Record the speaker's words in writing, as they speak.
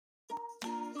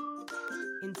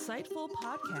Insightful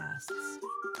podcasts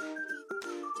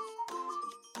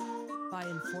by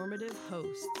informative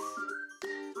hosts.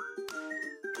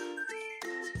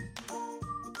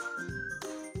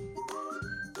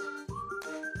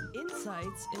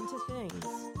 Insights into Things,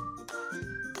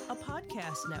 a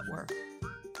podcast network.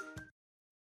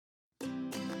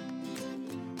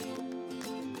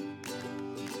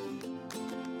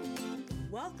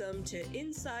 Welcome to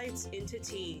Insights into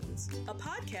Teens, a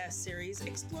podcast series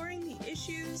exploring the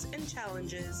issues and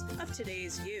challenges of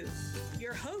today's youth.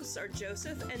 Your hosts are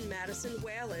Joseph and Madison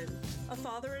Whalen, a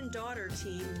father and daughter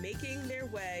team making their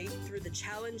way through the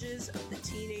challenges of the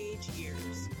teenage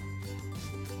years.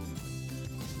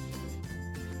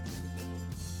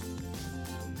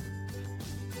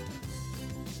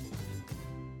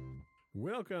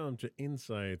 Welcome to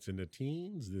Insights into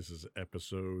Teens. This is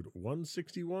episode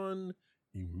 161,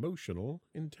 Emotional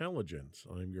Intelligence.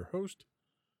 I'm your host,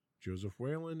 Joseph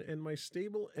Whalen, and my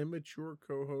stable and mature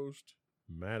co-host,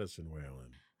 Madison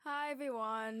Whalen. Hi,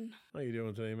 everyone. How you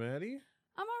doing today, Maddie?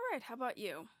 I'm all right. How about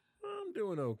you? I'm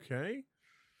doing okay.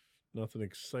 Nothing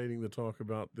exciting to talk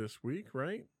about this week,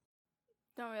 right?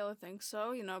 Don't really think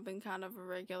so. Been kind of a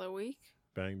regular week.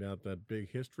 Banged out that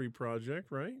big history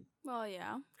project, right? Well,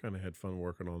 yeah. Kind of had fun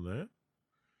working on that.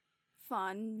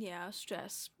 Fun, yeah.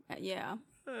 Stress, yeah.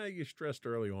 You stressed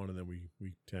early on, and then we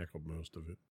tackled most of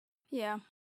it. Yeah.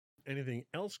 Anything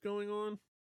else going on?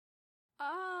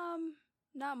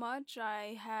 Not much.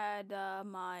 I had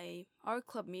my art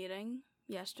club meeting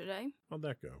yesterday. How'd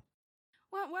that go?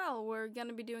 Went well. We're going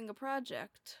to be doing a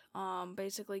project.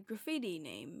 Basically graffiti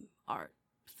name art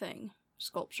thing.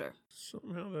 Sculpture.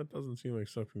 Somehow that doesn't seem like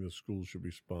something the school should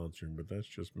be sponsoring, but that's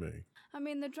just me. I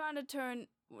mean, they're trying to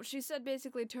she said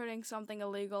basically turning something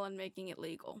illegal and making it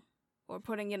legal. Or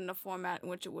putting it in a format in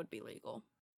which it would be legal.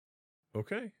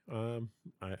 Okay. I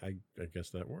guess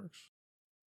that works.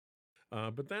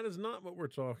 But that is not what we're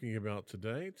talking about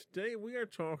today. Today we are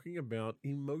talking about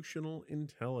emotional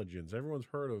intelligence. Everyone's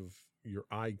heard of your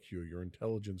IQ, your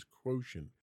intelligence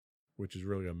quotient, which is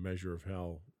really a measure of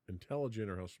how intelligent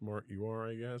or how smart you are,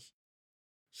 I guess.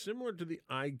 Similar to the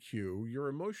IQ, your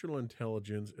emotional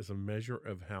intelligence is a measure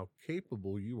of how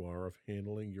capable you are of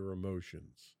handling your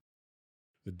emotions.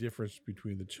 The difference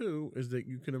between the two is that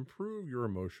you can improve your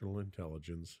emotional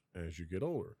intelligence as you get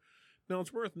older. Now,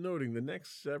 it's worth noting the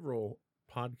next several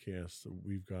podcasts that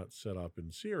we've got set up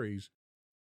in series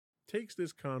takes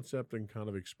this concept and kind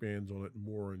of expands on it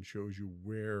more and shows you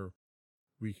where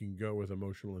we can go with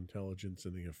emotional intelligence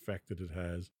and the effect that it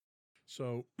has.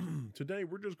 So today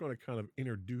we're just going to kind of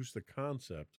introduce the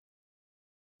concept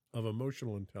of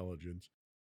emotional intelligence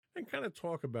and kind of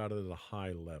talk about it at a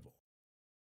high level.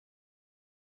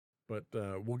 But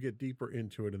we'll get deeper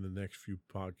into it in the next few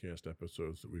podcast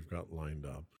episodes that we've got lined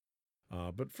up.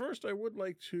 But first, I would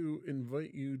like to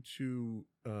invite you to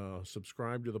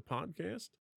subscribe to the podcast.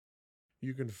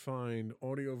 You can find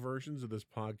audio versions of this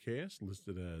podcast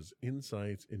listed as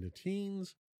Insights into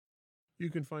Teens. You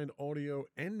can find audio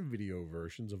and video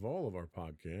versions of all of our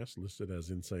podcasts listed as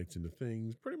Insights into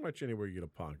Things, pretty much anywhere you get a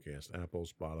podcast, Apple,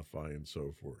 Spotify, and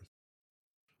so forth.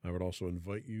 I would also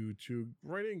invite you to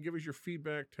write in, give us your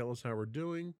feedback, tell us how we're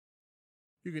doing.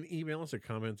 You can email us at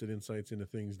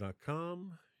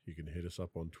comments@insightsintothings.com. You can hit us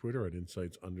up on Twitter at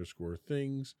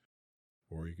insights_things.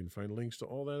 Or you can find links to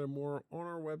all that and more on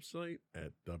our website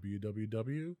at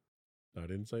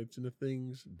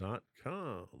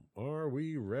www.insightsintothings.com. Are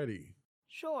we ready?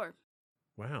 Sure.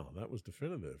 Wow, that was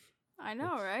definitive. I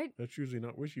know, right? That's usually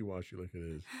not wishy-washy like it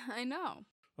is. I know.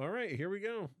 All right, here we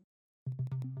go.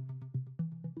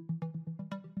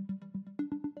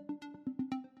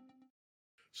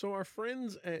 So our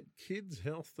friends at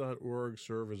kidshealth.org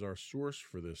serve as our source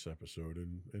for this episode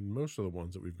and most of the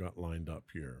ones that we've got lined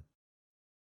up here.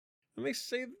 And they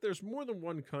say that there's more than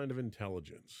one kind of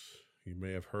intelligence. You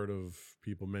may have heard of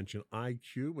people mention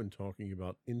IQ when talking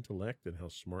about intellect and how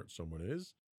smart someone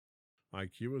is.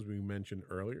 IQ, as we mentioned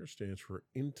earlier, stands for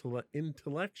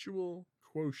intellectual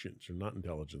quotient, or not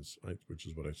intelligence, which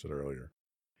is what I said earlier.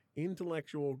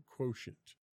 Intellectual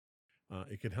quotient.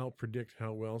 It can help predict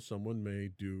how well someone may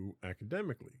do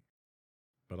academically.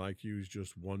 But IQ is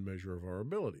just one measure of our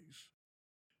abilities.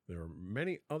 There are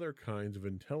many other kinds of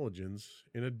intelligence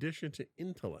in addition to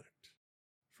intellect.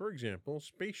 For example,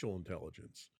 spatial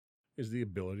intelligence is the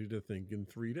ability to think in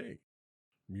 3D.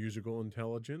 Musical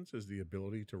intelligence is the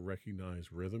ability to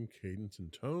recognize rhythm, cadence,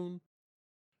 and tone.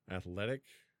 Athletic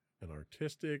and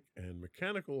artistic and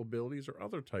mechanical abilities are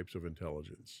other types of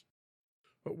intelligence.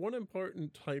 But one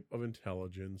important type of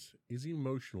intelligence is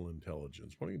emotional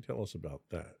intelligence. Why don't you tell us about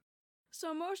that? So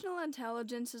emotional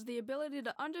intelligence is the ability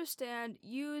to understand,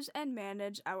 use, and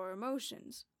manage our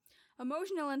emotions.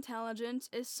 Emotional intelligence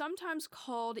is sometimes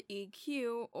called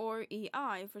EQ or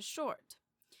EI for short.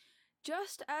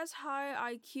 Just as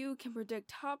high IQ can predict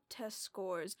top test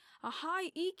scores, a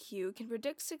high EQ can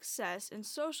predict success in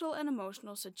social and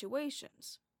emotional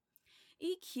situations.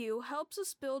 EQ helps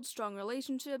us build strong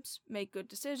relationships, make good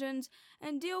decisions,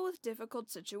 and deal with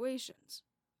difficult situations.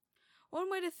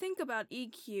 One way to think about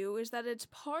EQ is that it's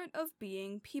part of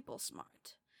being people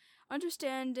smart.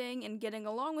 Understanding and getting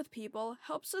along with people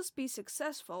helps us be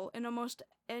successful in almost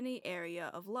any area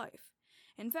of life.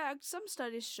 In fact, some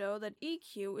studies show that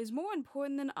EQ is more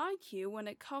important than IQ when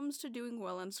it comes to doing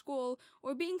well in school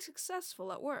or being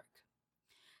successful at work.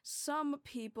 Some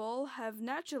people have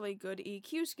naturally good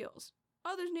EQ skills.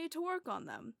 Others need to work on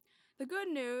them. The good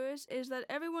news is that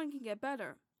everyone can get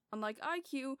better. Unlike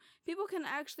IQ, people can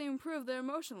actually improve their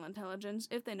emotional intelligence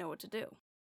if they know what to do.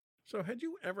 So, had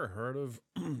you ever heard of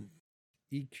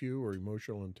EQ or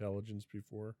emotional intelligence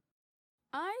before?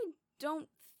 I don't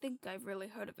think I've really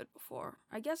heard of it before.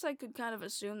 I guess I could kind of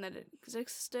assume that it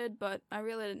existed, but I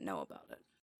really didn't know about it.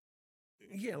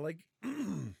 Yeah, like,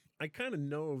 I kind of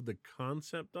know of the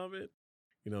concept of it.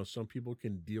 You know, some people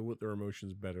can deal with their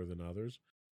emotions better than others.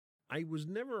 I was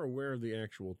never aware of the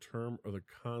actual term or the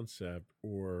concept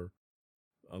or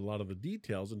a lot of the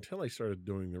details until I started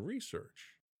doing the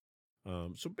research.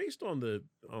 So based on the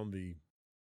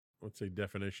let's say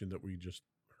definition that we just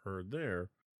heard there,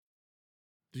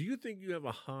 do you think you have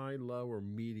a high, low, or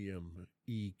medium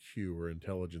EQ or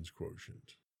intelligence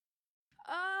quotient?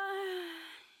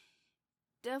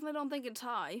 Definitely don't think it's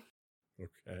high.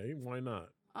 Okay, why not?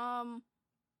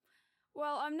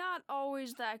 Well, I'm not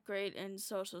always that great in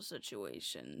social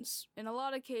situations. In a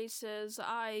lot of cases,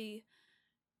 I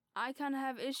kind of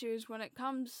have issues when it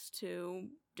comes to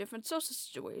different social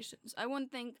situations. I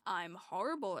wouldn't think I'm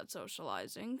horrible at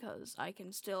socializing, because I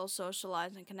can still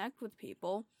socialize and connect with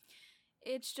people.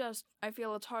 It's just, I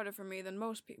feel it's harder for me than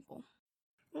most people.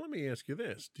 Well, let me ask you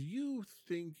this. Do you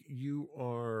think you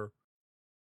are,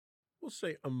 we'll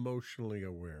say, emotionally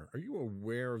aware? Are you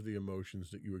aware of the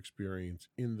emotions that you experience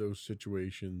in those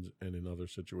situations and in other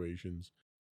situations?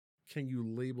 Can you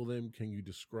label them? Can you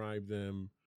describe them?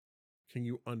 Can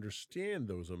you understand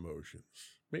those emotions?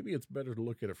 Maybe it's better to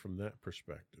look at it from that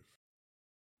perspective.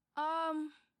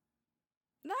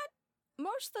 That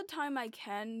most of the time I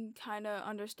can kind of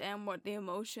understand what the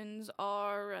emotions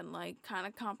are and like kind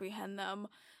of comprehend them.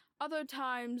 Other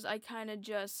times I kind of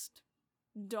just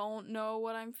don't know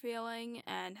what I'm feeling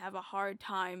and have a hard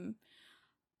time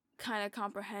kind of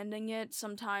comprehending it.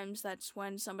 Sometimes that's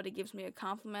when somebody gives me a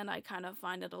compliment, I kind of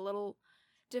find it a little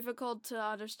difficult to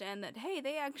understand that, hey,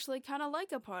 they actually kind of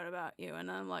like a part about you.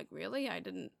 And I'm like, really? I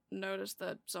didn't notice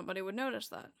that somebody would notice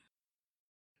that.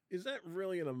 Is that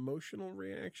really an emotional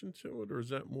reaction to it, or is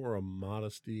that more a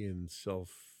modesty and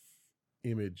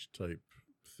self-image type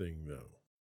thing, though?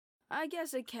 I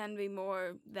guess it can be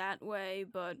more that way,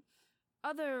 but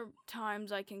other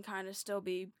times I can kind of still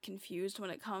be confused when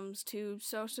it comes to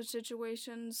social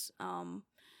situations.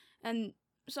 And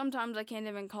sometimes I can't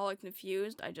even call it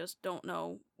confused. I just don't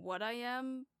know what I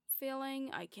am feeling.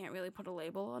 I can't really put a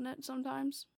label on it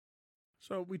sometimes.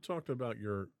 So we talked about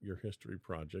your history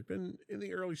project, and in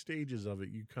the early stages of it,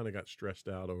 you kind of got stressed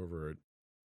out over it.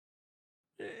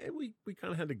 And we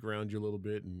kind of had to ground you a little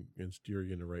bit and steer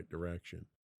you in the right direction.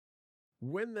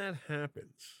 When that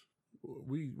happens,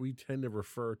 we tend to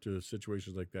refer to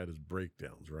situations like that as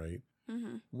breakdowns, right?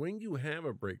 Mm-hmm. When you have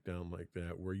a breakdown like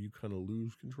that, where you kind of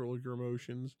lose control of your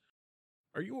emotions,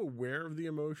 are you aware of the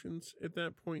emotions at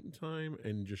that point in time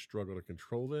and just struggle to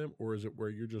control them? Or is it where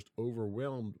you're just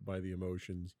overwhelmed by the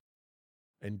emotions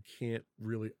and can't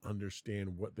really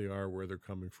understand what they are, where they're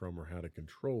coming from, or how to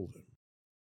control them?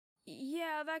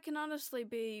 Yeah, that can honestly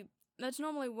be. That's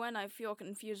normally when I feel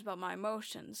confused about my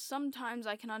emotions. Sometimes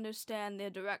I can understand the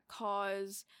direct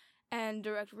cause and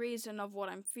direct reason of what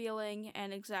I'm feeling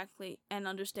and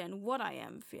understand what I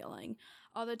am feeling.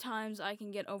 Other times I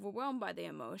can get overwhelmed by the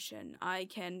emotion. I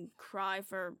can cry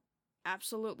for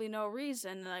absolutely no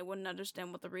reason and I wouldn't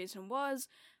understand what the reason was,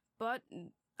 but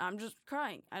I'm just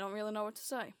crying. I don't really know what to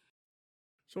say.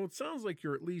 So it sounds like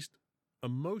you're at least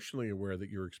emotionally aware that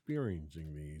you're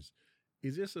experiencing these.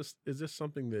 Is this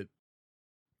something that,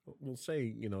 we'll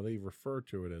say, they refer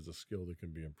to it as a skill that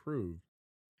can be improved?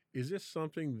 Is this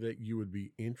something that you would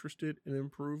be interested in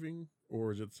improving,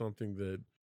 or is it something that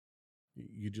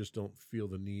you just don't feel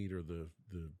the need or the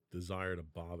desire to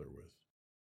bother with?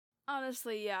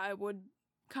 Honestly, yeah, I would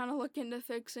kind of look into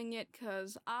fixing it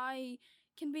because I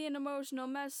can be an emotional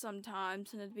mess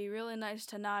sometimes, and it'd be really nice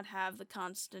to not have the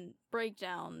constant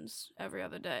breakdowns every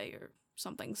other day or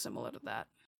something similar to that.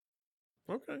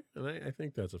 Okay, and I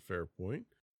think that's a fair point.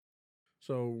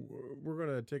 So we're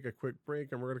going to take a quick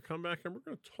break, and we're going to come back, and we're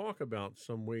going to talk about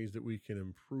some ways that we can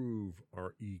improve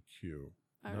our EQ.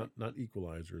 Not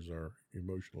equalizers, our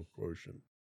emotional quotient.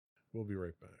 We'll be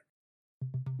right back.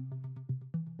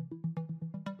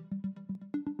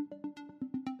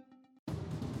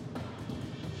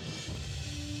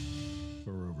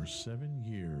 For over 7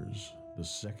 years, the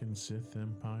Second Sith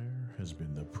Empire has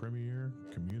been the premier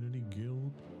community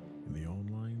guild in the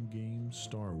online game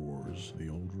Star Wars: The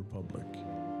Old Republic.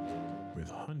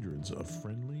 With hundreds of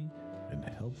friendly and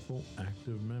helpful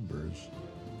active members,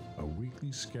 a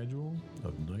weekly schedule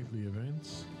of nightly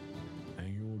events,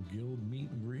 annual guild meet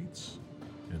and greets,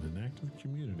 and an active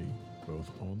community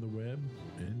both on the web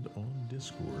and on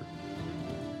Discord.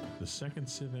 The Second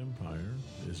Sith Empire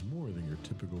is more than your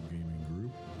typical gaming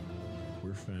group.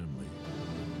 We're family.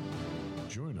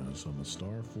 Join us on the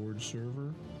Starforge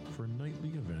server for nightly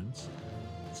events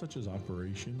such as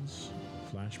operations,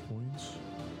 flashpoints,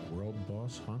 world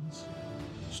boss hunts,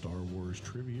 Star Wars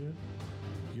trivia,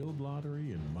 guild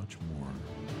lottery, and much more.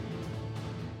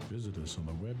 Visit us on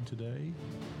the web today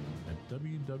at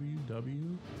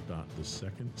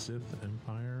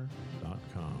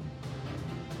www.thesecondsithempire.com.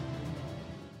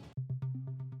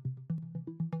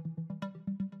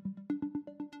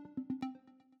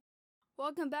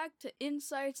 Welcome back to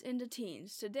Insights into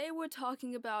Teens. Today we're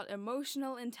talking about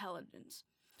emotional intelligence.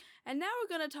 And now we're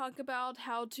going to talk about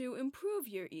how to improve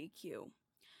your EQ.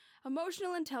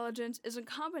 Emotional intelligence is a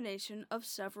combination of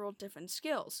several different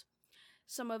skills,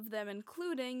 some of them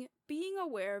including being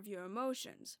aware of your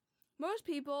emotions. Most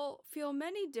people feel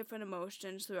many different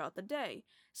emotions throughout the day.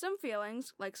 Some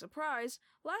feelings, like surprise,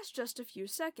 last just a few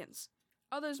seconds.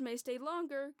 Others may stay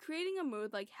longer, creating a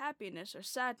mood like happiness or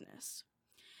sadness.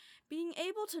 Being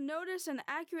able to notice and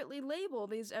accurately label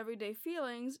these everyday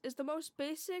feelings is the most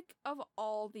basic of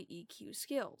all the EQ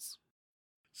skills.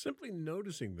 Simply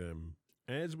noticing them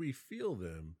as we feel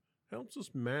them helps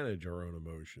us manage our own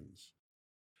emotions.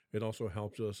 It also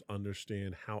helps us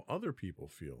understand how other people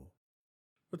feel.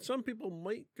 But some people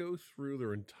might go through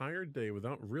their entire day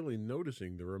without really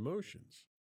noticing their emotions.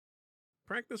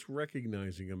 Practice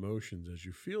recognizing emotions as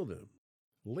you feel them.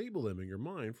 Label them in your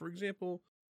mind. For example,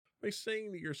 by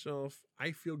saying to yourself,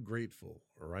 I feel grateful,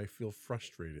 or I feel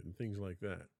frustrated, and things like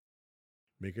that.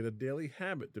 Make it a daily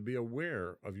habit to be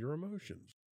aware of your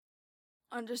emotions.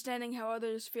 Understanding how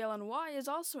others feel and why is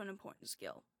also an important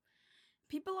skill.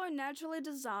 People are naturally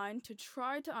designed to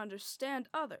try to understand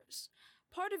others.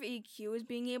 Part of EQ is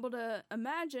being able to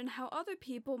imagine how other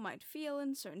people might feel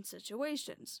in certain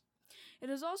situations.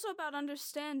 It is also about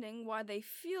understanding why they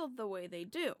feel the way they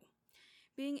do.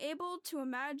 Being able to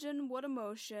imagine what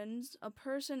emotions a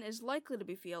person is likely to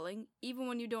be feeling, even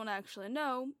when you don't actually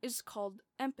know, is called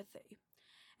empathy.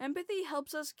 Empathy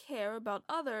helps us care about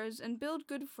others and build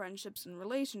good friendships and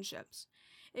relationships.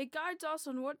 It guides us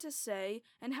on what to say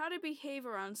and how to behave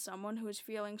around someone who is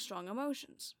feeling strong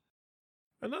emotions.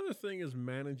 Another thing is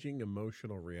managing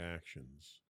emotional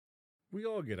reactions. We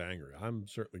all get angry. I'm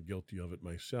certainly guilty of it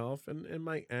myself, and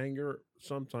my anger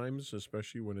sometimes,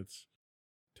 especially when it's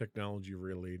technology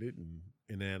related and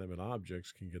inanimate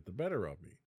objects, can get the better of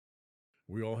me.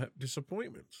 We all have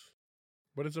disappointments,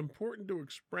 but it's important to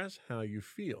express how you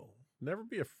feel. Never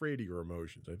be afraid of your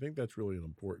emotions. I think that's really an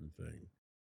important thing.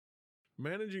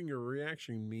 Managing your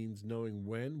reaction means knowing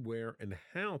when, where, and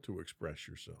how to express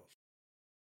yourself.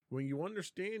 When you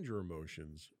understand your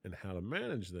emotions and how to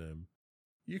manage them,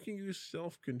 you can use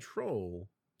self-control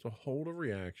to hold a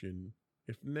reaction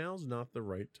if now's not the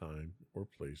right time or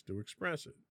place to express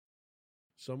it.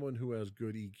 Someone who has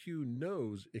good EQ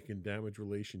knows it can damage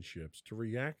relationships to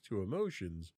react to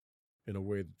emotions in a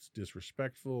way that's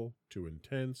disrespectful, too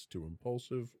intense, too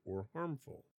impulsive, or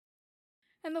harmful.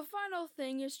 And the final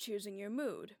thing is choosing your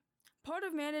mood. Part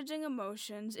of managing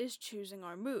emotions is choosing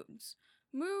our moods.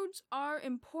 Moods are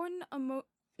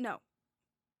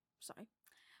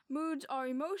Moods are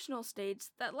emotional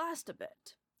states that last a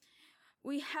bit.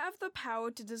 We have the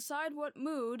power to decide what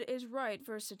mood is right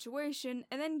for a situation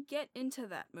and then get into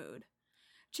that mood.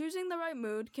 Choosing the right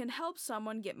mood can help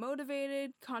someone get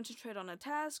motivated, concentrate on a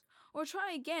task, or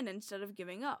try again instead of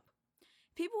giving up.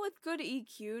 People with good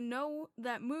EQ know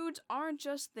that moods aren't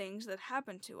just things that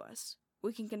happen to us.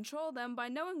 We can control them by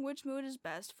knowing which mood is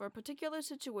best for a particular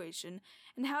situation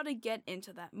and how to get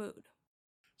into that mood.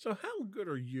 So how good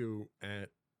are you at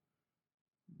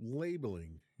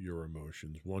labeling your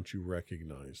emotions once you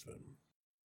recognize them?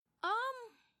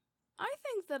 I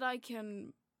think that I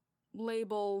can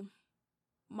label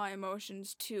my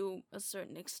emotions to a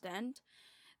certain extent.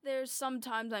 There's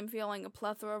sometimes I'm feeling a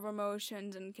plethora of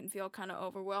emotions and can feel kind of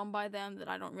overwhelmed by them that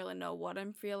I don't really know what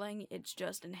I'm feeling. It's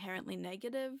just inherently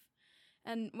negative.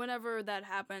 And whenever that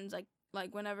happens,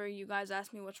 like whenever you guys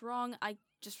ask me what's wrong, I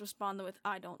just respond with,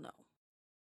 I don't know.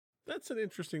 That's an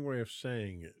interesting way of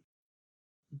saying it.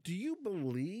 Do you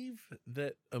believe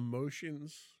that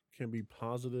emotions can be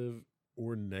positive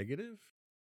or negative?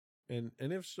 And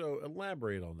if so,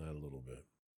 elaborate on that a little bit.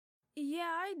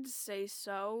 Yeah, I'd say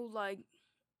so. A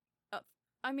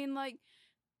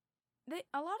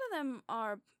lot of them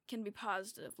can be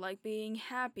positive, like being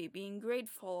happy, being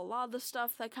grateful, a lot of the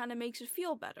stuff that kind of makes you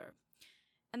feel better.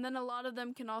 And then a lot of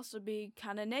them can also be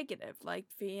kind of negative, like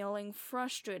feeling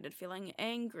frustrated, feeling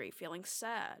angry, feeling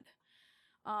sad.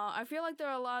 I feel like there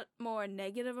are a lot more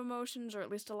negative emotions, or at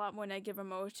least a lot more negative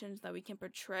emotions that we can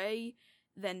portray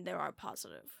than there are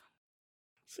positive.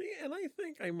 See, and I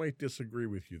think I might disagree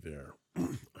with you there.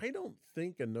 I don't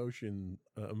think emotions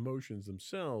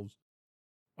themselves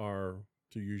are,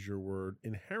 to use your word,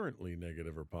 inherently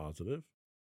negative or positive.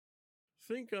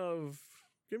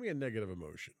 Give me a negative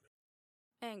emotion.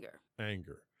 Anger.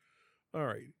 All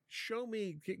right.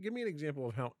 Give me an example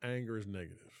of how anger is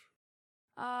negative.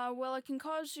 Well, it can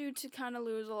cause you to kind of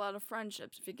lose a lot of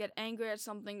friendships. If you get angry at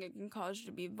something, it can cause you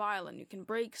to be violent. You can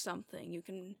break something. You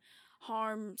can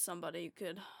harm somebody. You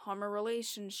could harm a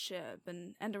relationship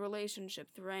and end a relationship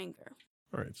through anger.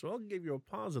 All right. So I'll give you a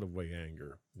positive way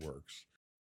anger works.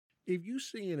 If you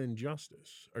see an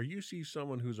injustice, or you see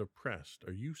someone who's oppressed,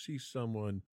 or you see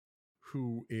someone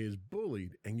who is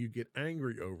bullied and you get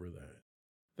angry over that,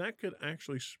 that could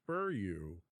actually spur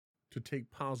you to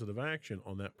take positive action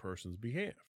on that person's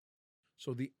behalf.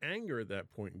 So the anger at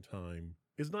that point in time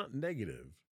is not negative.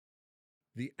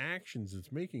 The actions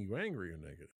that's making you angry are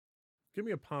negative. Give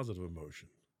me a positive emotion.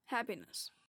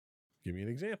 Happiness. Give me an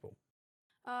example.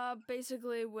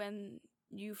 Basically when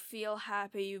you feel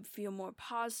happy, you feel more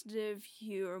positive,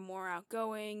 you're more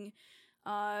outgoing,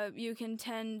 you can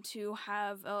tend to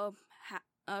have a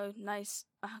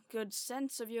good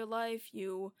sense of your life,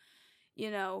 you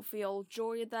feel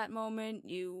joy at that moment,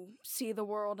 you see the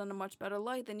world in a much better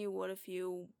light than you would if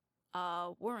you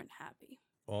weren't happy.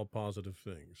 All positive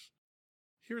things.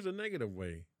 Here's a negative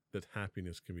way that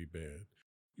happiness can be bad.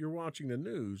 You're watching the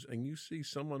news and you see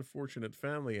some unfortunate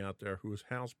family out there whose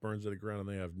house burns to the ground and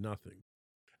they have nothing.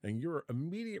 And your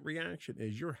immediate reaction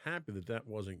is you're happy that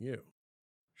wasn't you.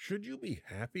 Should you be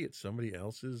happy at somebody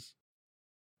else's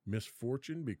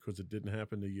misfortune because it didn't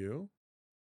happen to you?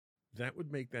 That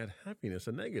would make that happiness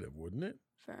a negative, wouldn't it?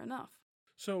 Fair enough.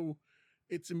 So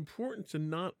it's important to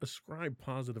not ascribe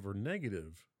positive or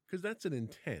negative, because that's an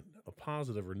intent. A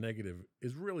positive or negative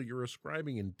is really you're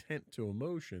ascribing intent to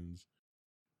emotions,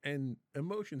 and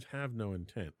emotions have no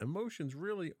intent. Emotions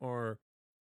really are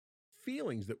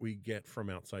feelings that we get from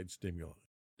outside stimuli.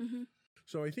 Mm-hmm.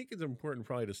 So I think it's important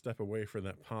probably to step away from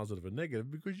that positive and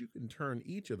negative, because you can turn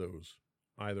each of those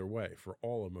either way for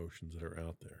all emotions that are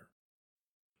out there.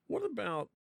 What about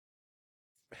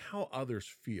how others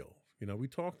feel? We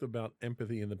talked about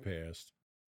empathy in the past.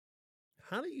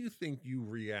 How do you think you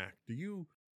react? Do you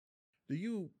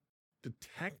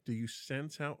detect, do you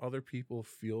sense how other people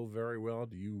feel very well?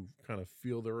 Do you kind of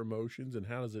feel their emotions? And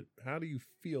how do you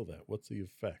feel that? What's the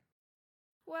effect?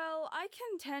 Well, I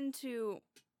can tend to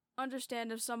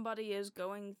understand if somebody is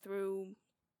going through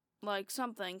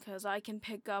something, because I can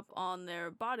pick up on their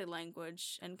body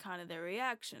language and kind of their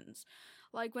reactions.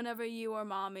 Like whenever you or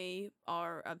mommy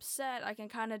are upset, I can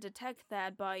kind of detect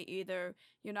that by either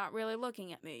you're not really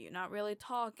looking at me, you're not really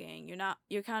talking,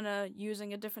 you're kind of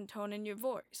using a different tone in your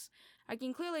voice. I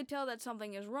can clearly tell that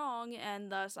something is wrong, and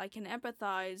thus I can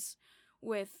empathize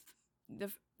with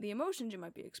the emotions you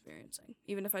might be experiencing,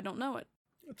 even if I don't know it.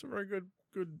 That's a very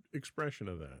good expression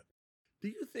of that. Do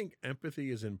you think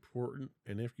empathy is important?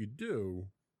 And if you do,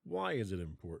 why is it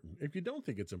important? If you don't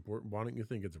think it's important, why don't you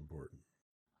think it's important?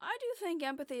 I do think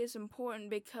empathy is important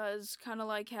because, kind of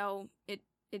like how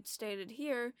it's stated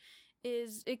here,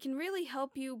 is it can really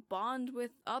help you bond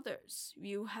with others.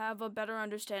 You have a better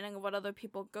understanding of what other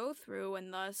people go through,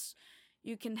 and thus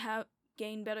you can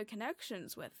gain better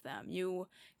connections with them. You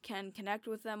can connect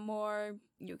with them more,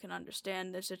 you can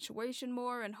understand their situation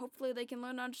more, and hopefully they can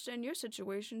learn to understand your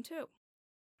situation too.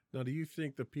 Now, do you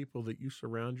think the people that you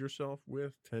surround yourself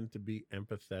with tend to be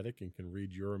empathetic and can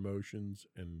read your emotions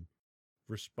and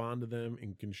respond to them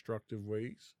in constructive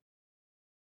ways?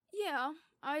 Yeah,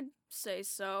 I'd say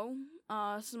so.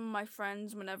 Some of my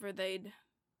friends, whenever those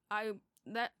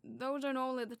are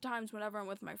normally the times whenever I'm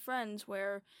with my friends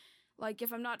where,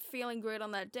 if I'm not feeling great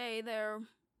on that day, they're,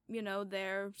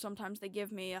 there. Sometimes they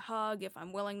give me a hug if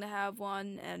I'm willing to have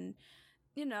one, and,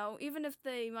 even if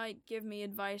they might give me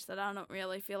advice that I don't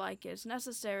really feel like is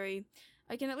necessary,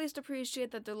 I can at least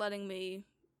appreciate that they're letting me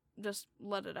just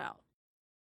let it out.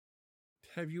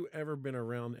 Have you ever been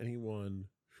around anyone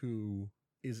who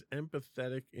is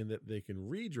empathetic in that they can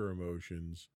read your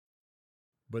emotions,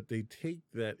 but they take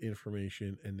that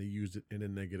information and they use it in a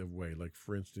negative way? Like,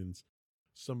 for instance,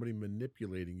 somebody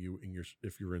manipulating you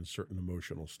if you're in certain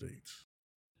emotional states.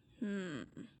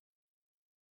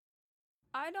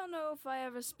 I don't know if I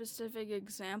have a specific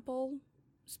example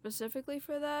specifically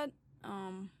for that.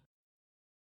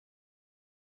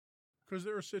 Because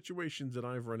there are situations that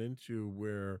I've run into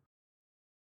where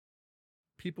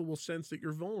people will sense that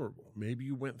you're vulnerable. Maybe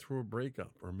you went through a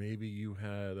breakup, or maybe you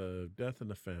had a death in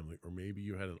the family, or maybe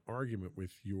you had an argument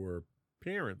with your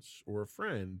parents or a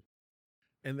friend,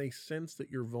 and they sense that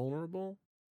you're vulnerable,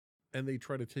 and they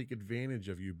try to take advantage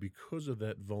of you because of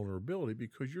that vulnerability,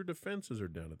 because your defenses are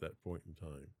down at that point in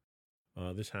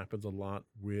time. This happens a lot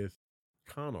with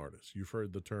con artists. You've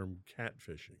heard the term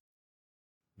catfishing.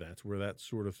 That's where that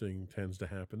sort of thing tends to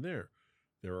happen there.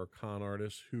 There are con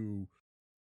artists who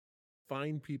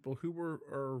find people who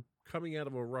are coming out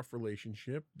of a rough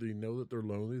relationship. They know that they're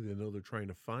lonely. They know they're trying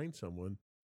to find someone,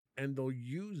 and they'll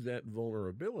use that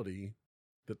vulnerability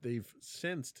that they've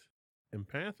sensed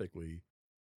empathically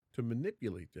to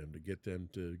manipulate them, to get them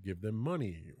to give them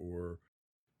money or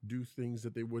do things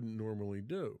that they wouldn't normally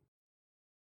do.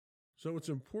 So it's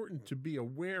important to be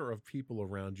aware of people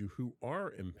around you who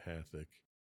are empathic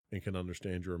and can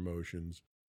understand your emotions,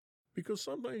 because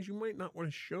sometimes you might not want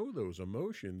to show those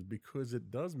emotions because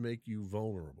it does make you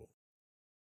vulnerable.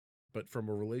 But from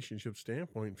a relationship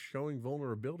standpoint, showing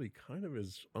vulnerability kind of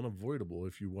is unavoidable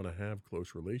if you want to have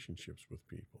close relationships with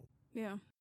people. Yeah.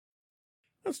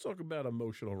 Let's talk about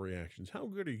emotional reactions. How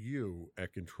good are you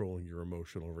at controlling your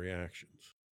emotional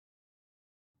reactions?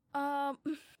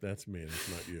 That's me,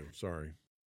 that's not you. Sorry.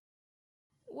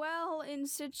 Well, in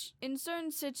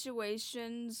certain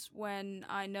situations when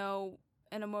I know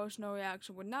an emotional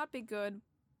reaction would not be good,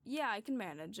 yeah, I can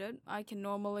manage it. I can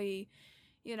normally,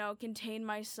 contain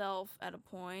myself at a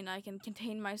point. I can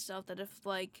contain myself that if,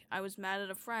 I was mad at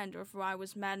a friend or if I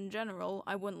was mad in general,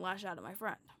 I wouldn't lash out at my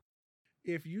friend.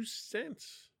 If you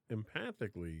sense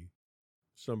empathically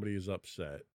somebody is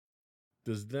upset,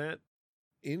 does that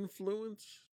influence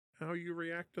how you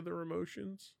react to their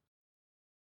emotions?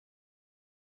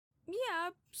 Yeah,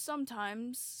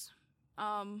 sometimes.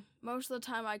 Most of the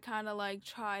time I kind of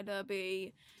try to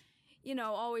be,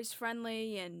 always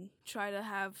friendly and try to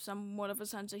have somewhat of a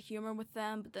sense of humor with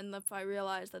them. But then if I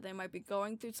realize that they might be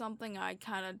going through something, I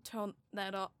kind of tune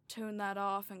that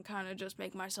off and kind of just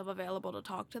make myself available to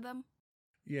talk to them.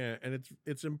 Yeah, and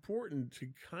it's important to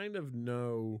kind of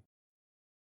know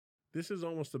this is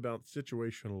almost about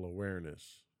situational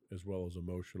awareness as well as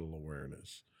emotional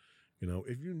awareness.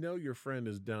 If you know your friend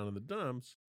is down in the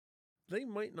dumps, they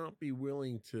might not be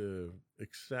willing to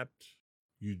accept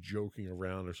you joking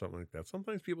around or something like that.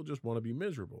 Sometimes people just want to be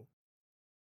miserable.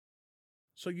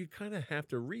 So you kind of have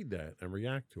to read that and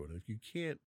react to it.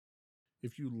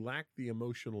 If you lack the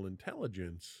emotional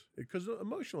intelligence, because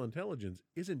emotional intelligence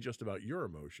isn't just about your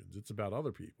emotions, it's about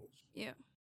other people's. Yeah.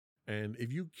 And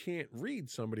if you can't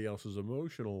read somebody else's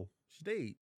emotional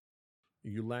state,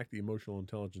 you lack the emotional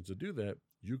intelligence to do that,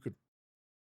 you could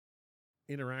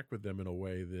interact with them in a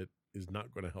way that is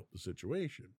not going to help the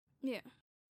situation. Yeah.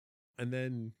 And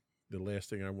then the last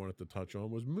thing I wanted to touch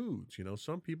on was moods.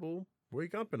 Some people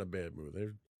wake up in a bad mood.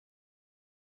 They're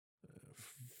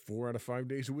 4 out of 5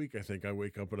 days a week, I think I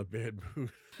wake up in a bad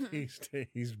mood these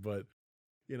days. But,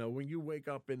 when you wake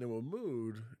up into a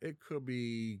mood, it could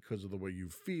be because of the way you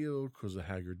feel, because of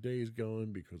how your day's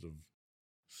going, because of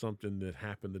something that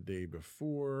happened the day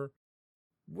before.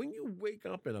 When you wake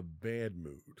up in a bad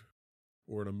mood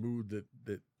or in a mood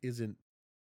that isn't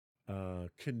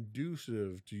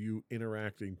conducive to you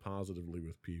interacting positively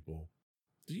with people,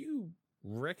 do you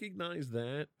recognize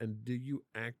that, and do you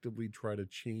actively try to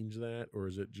change that, or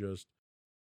is it just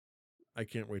I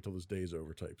can't wait till this day's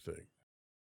over type thing?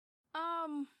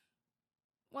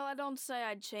 Well, I don't say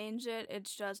I'd change it.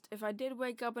 It's just if I did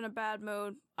wake up in a bad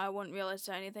mood, I wouldn't really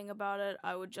say anything about it.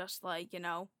 I would just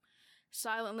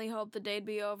silently hope the day'd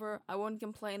be over. I wouldn't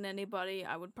complain to anybody.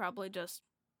 I would probably just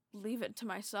leave it to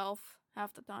myself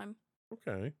half the time.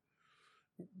 Okay.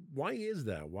 Why is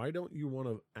that? Why don't you want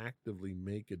to actively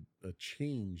make a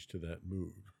change to that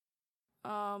mood?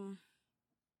 I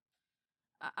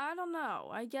don't know.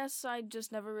 I guess I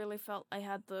just never really felt I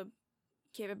had the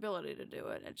capability to do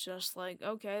it. It's just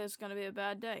okay, it's gonna be a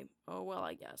bad day. Oh, well,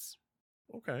 I guess.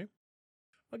 Okay.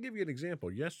 I'll give you an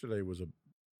example. Yesterday was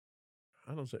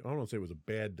I don't want to say it was a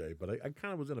bad day, but I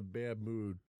kind of was in a bad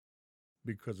mood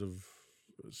because of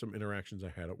some interactions I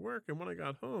had at work. And when I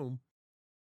got home,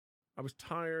 I was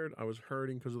tired. I was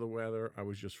hurting because of the weather. I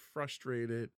was just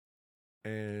frustrated.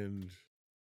 And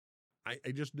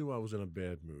I just knew I was in a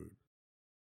bad mood.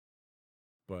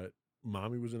 But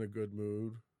Mommy was in a good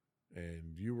mood,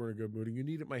 and you were in a good mood, and you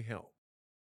needed my help.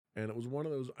 And it was one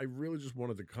of those, I really just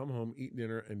wanted to come home, eat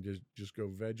dinner, and just go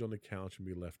veg on the couch and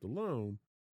be left alone.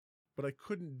 But I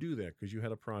couldn't do that because you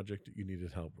had a project that you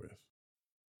needed help with.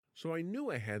 So I knew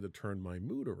I had to turn my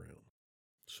mood around.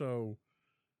 So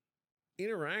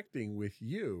interacting with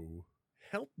you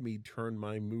helped me turn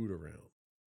my mood around.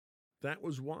 That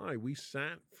was why we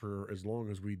sat for as long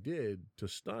as we did to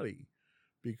study,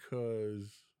 because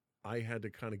I had to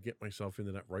kind of get myself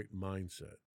into that right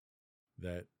mindset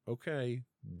that, okay,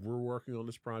 we're working on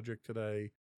this project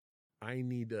today. I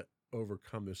need to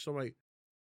overcome this. So I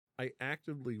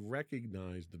actively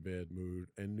recognized the bad mood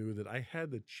and knew that I had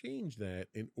to change that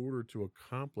in order to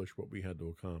accomplish what we had to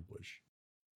accomplish.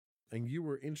 And you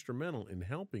were instrumental in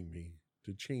helping me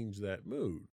to change that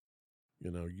mood. You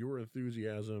know, your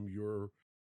enthusiasm, your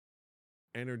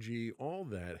energy, all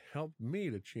that helped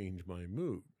me to change my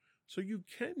mood. So you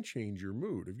can change your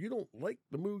mood. If you don't like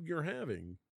the mood you're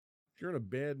having, if you're in a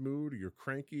bad mood or you're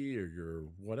cranky or you're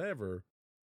whatever,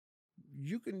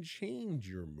 you can change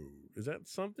your mood. Is that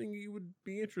something you would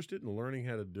be interested in learning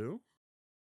how to do?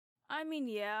 I mean,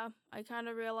 yeah, I kind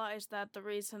of realized that the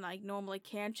reason I normally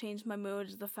can't change my mood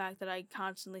is the fact that I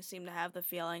constantly seem to have the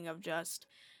feeling of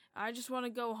I just want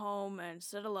to go home and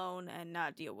sit alone and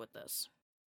not deal with this.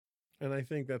 And I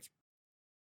think that's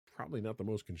probably not the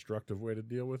most constructive way to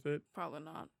deal with it. Probably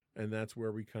not. And that's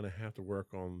where we kind of have to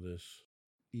work on this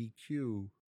EQ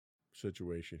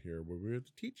situation here, where we have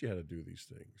to teach you how to do these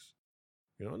things.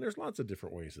 You know, and there's lots of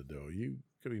different ways to do it. It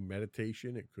could be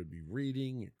meditation, it could be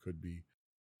reading, it could be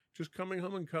just coming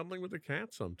home and cuddling with the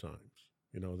cat sometimes.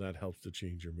 You know, that helps to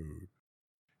change your mood.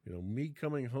 You know, me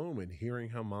coming home and hearing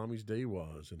how Mommy's day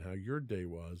was and how your day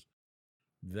was,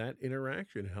 that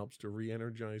interaction helps to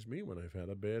re-energize me when I've had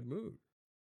a bad mood.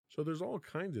 So there's all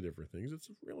kinds of different things.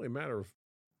 It's really a matter of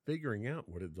figuring out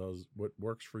what it does, what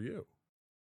works for you.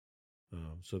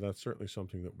 So that's certainly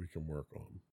something that we can work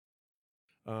on.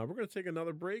 We're going to take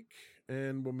another break,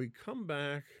 and when we come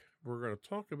back, we're going to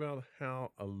talk about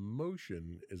how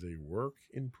emotion is a work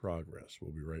in progress.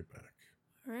 We'll be right back.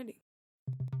 Alrighty.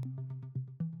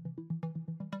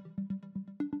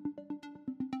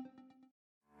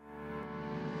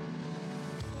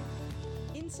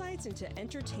 Insights into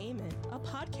Entertainment, a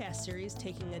podcast series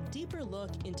taking a deeper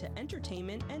look into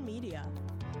entertainment and media.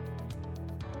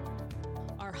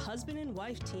 Our husband and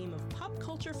wife team of pop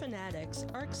culture fanatics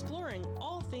are exploring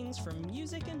all things from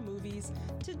music and movies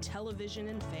to television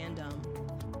and fandom.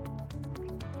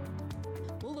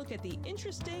 We'll look at the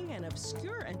interesting and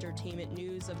obscure entertainment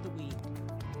news of the week.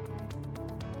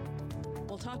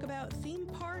 We'll talk about theme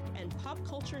park and pop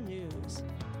culture news.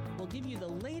 We'll give you the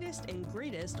latest and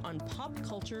greatest on pop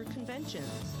culture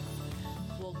conventions.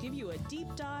 We'll give you a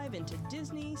deep dive into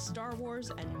Disney, Star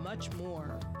Wars, and much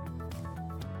more.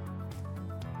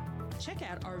 Check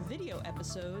out our video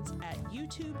episodes at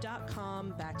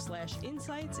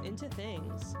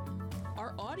youtube.com/insightsintothings.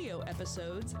 Our audio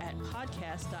episodes at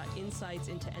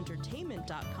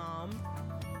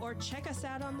podcast.insightsintoentertainment.com, or check us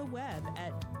out on the web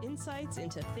at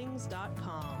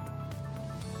insightsintothings.com.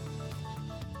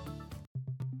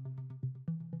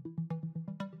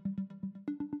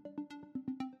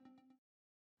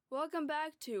 Welcome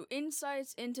back to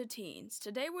Insights into Teens.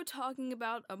 Today we're talking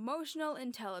about emotional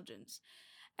intelligence.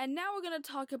 And now we're going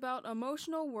to talk about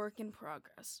emotional work in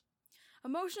progress.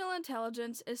 Emotional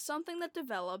intelligence is something that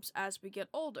develops as we get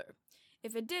older.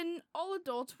 If it didn't, all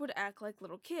adults would act like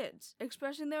little kids,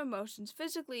 expressing their emotions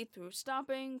physically through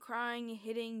stomping, crying,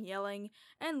 hitting, yelling,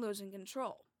 and losing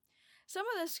control. Some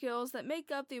of the skills that make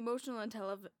up emotional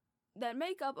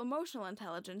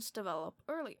intelligence develop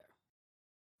earlier.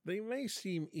 They may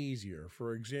seem easier.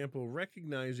 For example,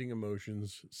 recognizing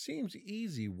emotions seems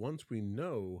easy once we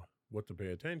know what to pay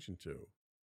attention to.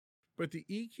 But the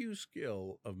EQ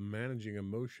skill of managing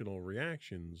emotional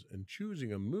reactions and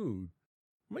choosing a mood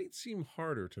might seem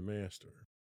harder to master.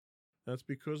 That's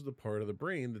because the part of the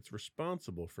brain that's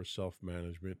responsible for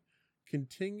self-management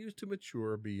continues to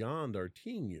mature beyond our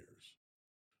teen years.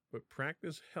 But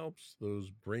practice helps those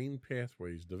brain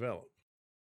pathways develop.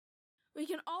 We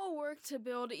can all work to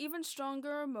build even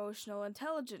stronger emotional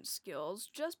intelligence skills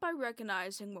just by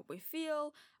recognizing what we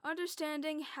feel,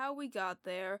 understanding how we got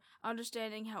there,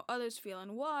 understanding how others feel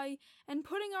and why, and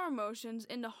putting our emotions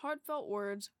into heartfelt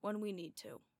words when we need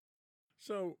to.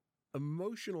 So,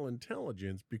 emotional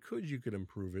intelligence, because you could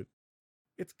improve it,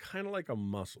 it's kind of like a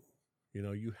muscle.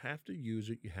 You have to use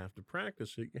it, you have to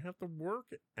practice it, you have to work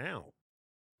it out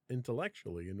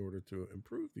intellectually in order to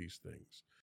improve these things.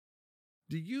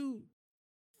 Do you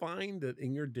find that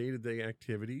in your day-to-day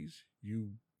activities,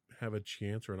 you have a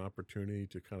chance or an opportunity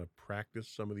to kind of practice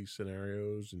some of these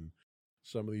scenarios and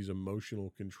some of these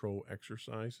emotional control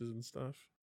exercises and stuff?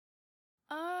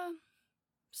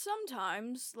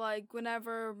 Sometimes, like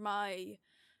whenever my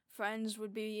friends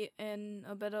would be in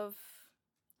a bit of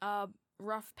a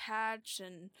rough patch,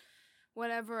 and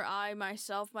whenever I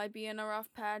myself might be in a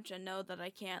rough patch and know that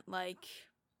I can't, like,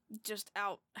 just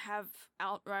have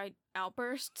outright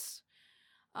outbursts.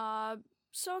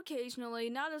 So occasionally,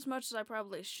 not as much as I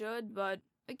probably should, but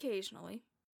occasionally.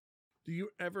 Do you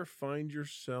ever find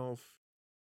yourself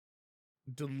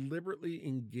deliberately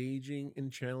engaging in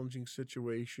challenging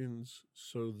situations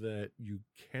so that you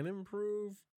can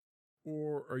improve?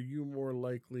 Or are you more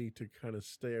likely to kind of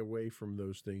stay away from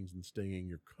those things and stay in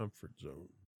your comfort zone?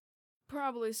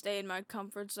 Probably stay in my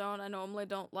comfort zone. I normally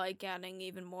don't like adding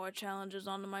even more challenges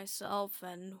onto myself,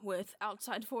 and with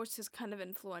outside forces kind of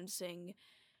influencing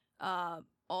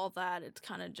all that, it's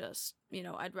kind of just,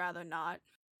 I'd rather not.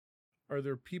 Are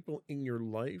there people in your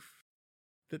life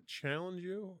that challenge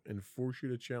you and force you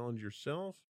to challenge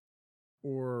yourself?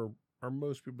 Or are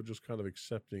most people just kind of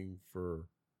accepting for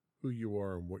who you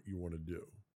are and what you want to do?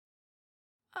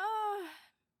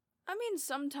 I mean,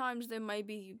 sometimes there might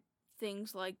be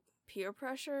things like peer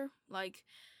pressure. Like,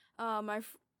 one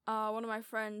of my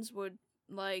friends would,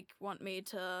 like, want me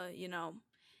to,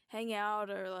 hang out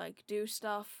or, like, do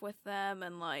stuff with them,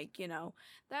 and, like,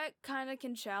 that kind of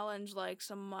can challenge, like,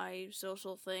 some of my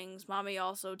social things. Mommy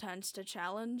also tends to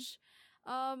challenge,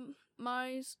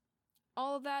 my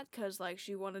all of that, because, like,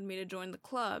 she wanted me to join the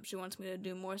club. She wants me to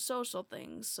do more social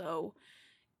things. So,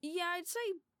 yeah, I'd say,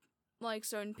 like,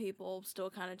 certain people still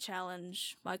kind of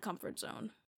challenge my comfort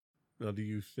zone. Now, do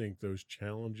you think those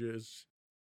challenges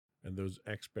and those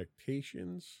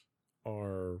expectations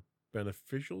are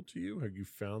beneficial to you? Have you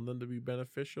found them to be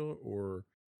beneficial, or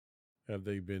have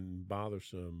they been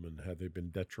bothersome and have they been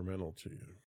detrimental to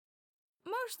you?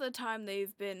 Most of the time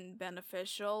they've been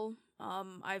beneficial.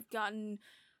 I've gotten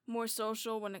more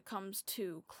social when it comes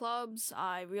to clubs.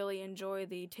 I really enjoy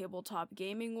the tabletop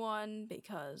gaming one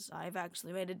because I've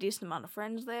actually made a decent amount of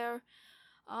friends there.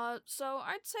 So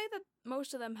I'd say that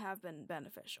most of them have been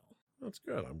beneficial. That's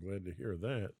good. I'm glad to hear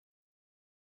that.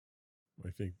 I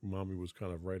think Mommy was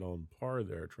kind of right on par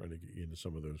there trying to get you into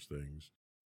some of those things.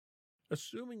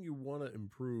 Assuming you want to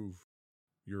improve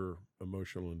your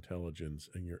emotional intelligence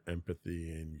and your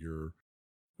empathy and your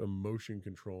emotion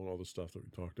control and all the stuff that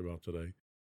we talked about today,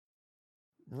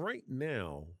 right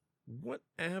now, what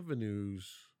avenues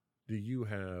do you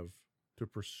have to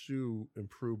pursue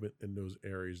improvement in those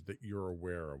areas that you're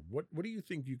aware of? What do you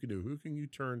think you can do? Who can you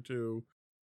turn to?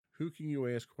 Who can you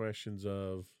ask questions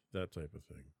of? That type of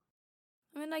thing.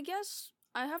 I mean, I guess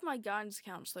I have my guidance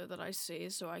counselor that I see,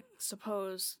 so I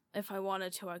suppose if I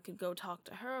wanted to, I could go talk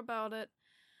to her about it.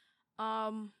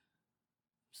 And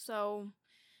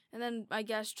then I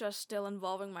guess just still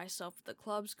involving myself with the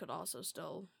clubs could also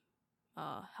still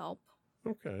help.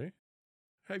 Okay.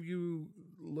 Have you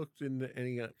looked into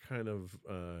any kind of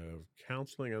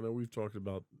counseling? I know we've talked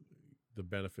about the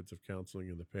benefits of counseling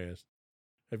in the past.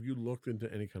 Have you looked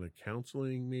into any kind of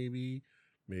counseling, maybe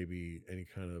any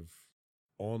kind of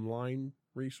online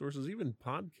resources, even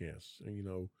podcasts?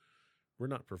 And, we're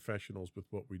not professionals with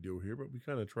what we do here, but we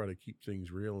kind of try to keep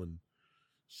things real and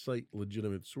cite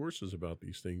legitimate sources about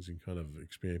these things and kind of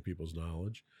expand people's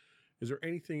knowledge. Is there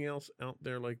anything else out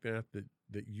there like that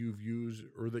you've used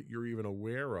or that you're even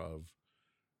aware of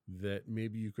that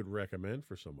maybe you could recommend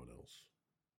for someone else?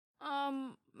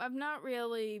 I've not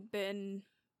really been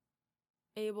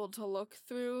able to look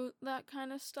through that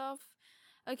kind of stuff.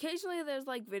 Occasionally there's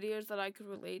like videos that I could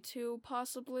relate to,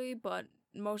 possibly, but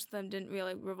most of them didn't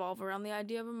really revolve around the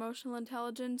idea of emotional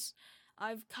intelligence.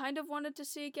 I've kind of wanted to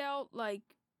seek out, like,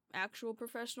 actual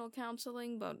professional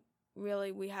counseling, but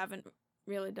really we haven't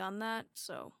really done that,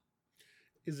 so.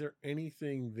 Is there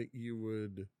anything that you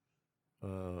would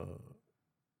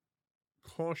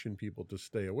caution people to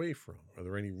stay away from? Are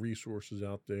there any resources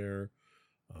out there?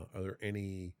 Are there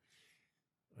any,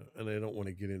 and I don't want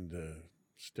to get into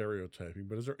stereotyping,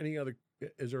 but is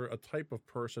there a type of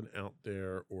person out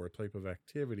there or a type of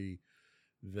activity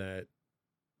that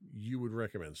you would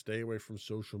recommend? Stay away from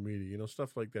social media,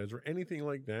 stuff like that. Is there anything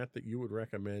like that that you would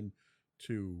recommend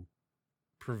to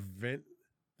prevent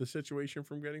the situation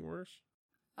from getting worse?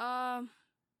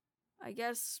 I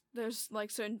guess there's like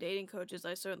certain dating coaches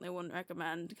I certainly wouldn't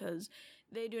recommend because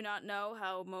they do not know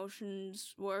how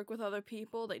emotions work with other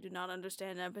people. They do not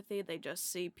understand empathy. They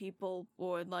just see people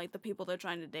or like the people they're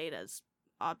trying to date as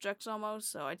objects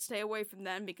almost. So I'd stay away from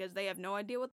them because they have no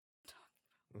idea what they're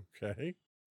talking about. Okay.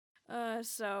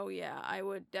 So yeah, I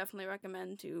would definitely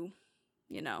recommend to,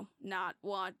 not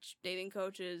watch dating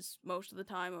coaches most of the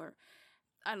time, or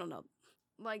I don't know,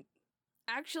 like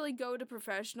actually go to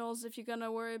professionals if you're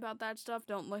gonna worry about that stuff.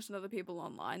 Don't listen to the people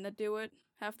online that do it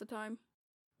half the time.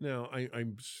 Now, I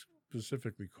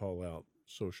specifically call out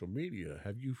social media.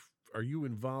 Are you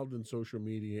involved in social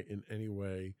media in any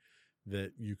way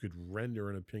that you could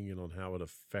render an opinion on how it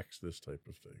affects this type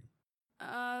of thing?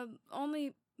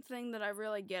 Only thing that I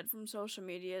really get from social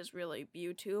media is really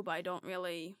YouTube. I don't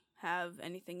really have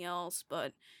anything else,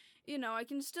 but I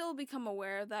can still become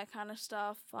aware of that kind of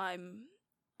stuff. I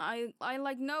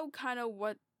like know kind of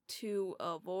what to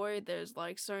avoid. There's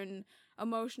like certain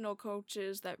emotional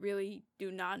coaches that really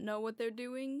do not know what they're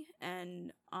doing,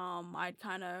 and I'd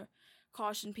kind of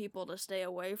caution people to stay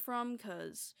away from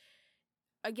because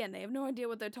again, they have no idea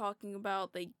what they're talking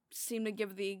about. They seem to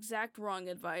give the exact wrong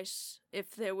advice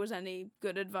if there was any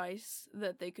good advice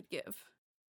that they could give.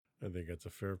 I think that's a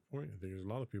fair point. I think there's a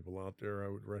lot of people out there I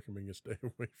would recommend you stay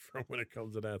away from when it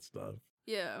comes to that stuff.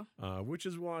 Yeah. Which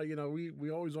is why,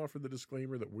 we always offer the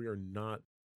disclaimer that we are not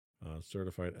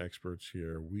certified experts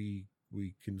here. We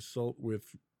consult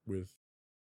with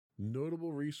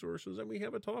notable resources and we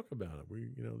have a talk about it.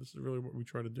 This is really what we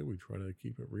try to do. We try to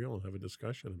keep it real and have a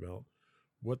discussion about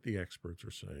what the experts are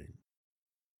saying.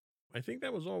 I think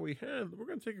that was all we had. We're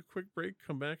going to take a quick break,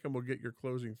 come back, and we'll get your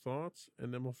closing thoughts,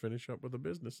 and then we'll finish up with the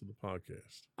business of the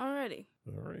podcast. Alrighty.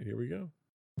 All right, here we go.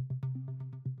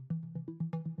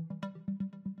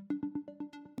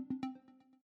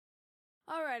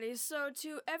 Alrighty, so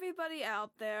to everybody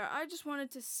out there, I just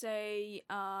wanted to say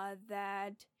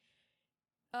that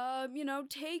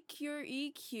take your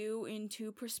EQ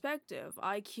into perspective.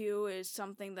 IQ is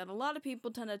something that a lot of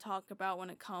people tend to talk about when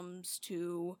it comes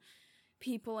to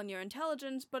people and your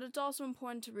intelligence, but it's also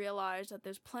important to realize that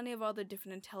there's plenty of other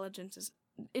different types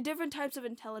of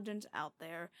intelligence out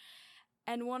there,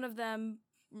 and one of them,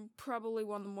 probably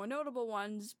one of the more notable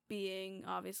ones, being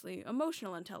obviously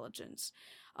emotional intelligence.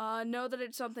 Know that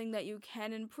it's something that you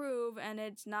can improve, and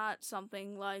it's not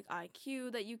something like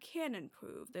IQ that you can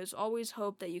improve. There's always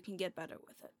hope that you can get better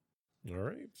with it. All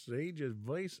right, sage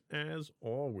advice as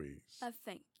always.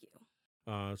 Thank you.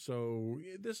 So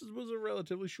this was a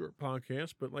relatively short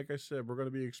podcast, but like I said, we're going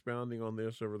to be expounding on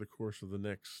this over the course of the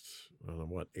next,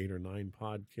 8 or 9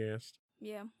 podcasts.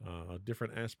 Yeah.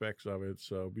 Different aspects of it.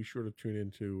 So be sure to tune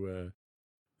into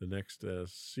the next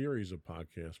series of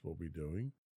podcasts we'll be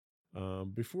doing.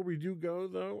 Before we do go,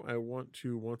 though, I want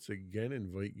to once again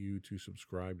invite you to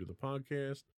subscribe to the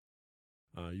podcast.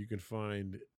 You can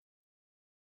find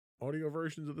audio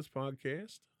versions of this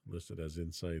podcast listed as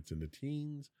Insights into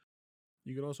Teens.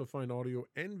 You can also find audio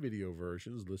and video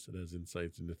versions listed as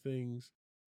Insights into Things.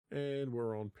 And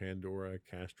we're on Pandora,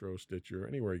 Castro, Stitcher,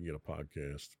 anywhere you can get a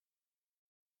podcast.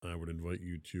 I would invite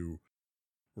you to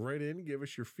write in, give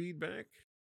us your feedback,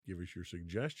 give us your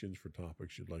suggestions for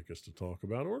topics you'd like us to talk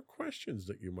about, or questions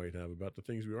that you might have about the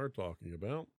things we are talking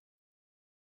about.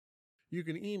 You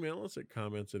can email us at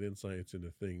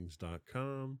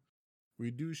comments@insightsintothings.com. We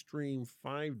do stream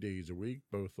 5 days a week,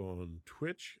 both on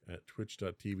Twitch at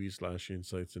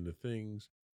twitch.tv/insightsintothings,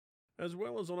 as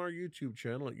well as on our YouTube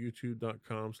channel at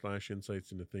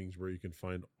youtube.com/insightsintothings, where you can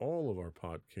find all of our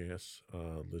podcasts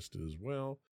listed as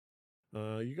well.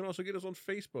 You can also get us on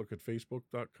Facebook at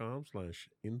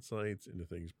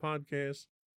facebook.com/insightsintothingspodcast,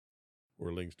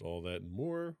 or links to all that and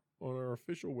more on our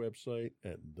official website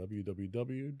at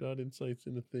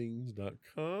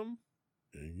www.insightsintothings.com.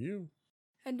 And you.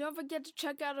 And don't forget to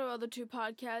check out our other 2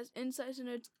 podcasts, Insights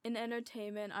in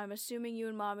Entertainment. I'm assuming you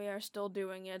and Mommy are still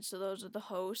doing it, so those are the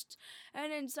hosts.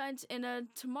 And Insights in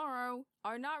Tomorrow,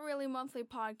 our not really monthly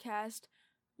podcast,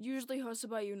 usually hosted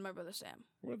by you and my brother Sam.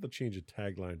 We'll have to change the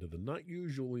tagline to the not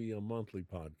usually a monthly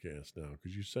podcast now,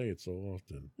 because you say it so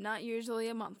often. Not usually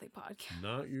a monthly podcast.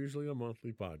 Not usually a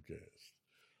monthly podcast.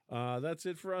 That's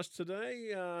it for us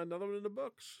today. Another one in the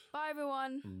books. Bye,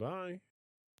 everyone. Bye.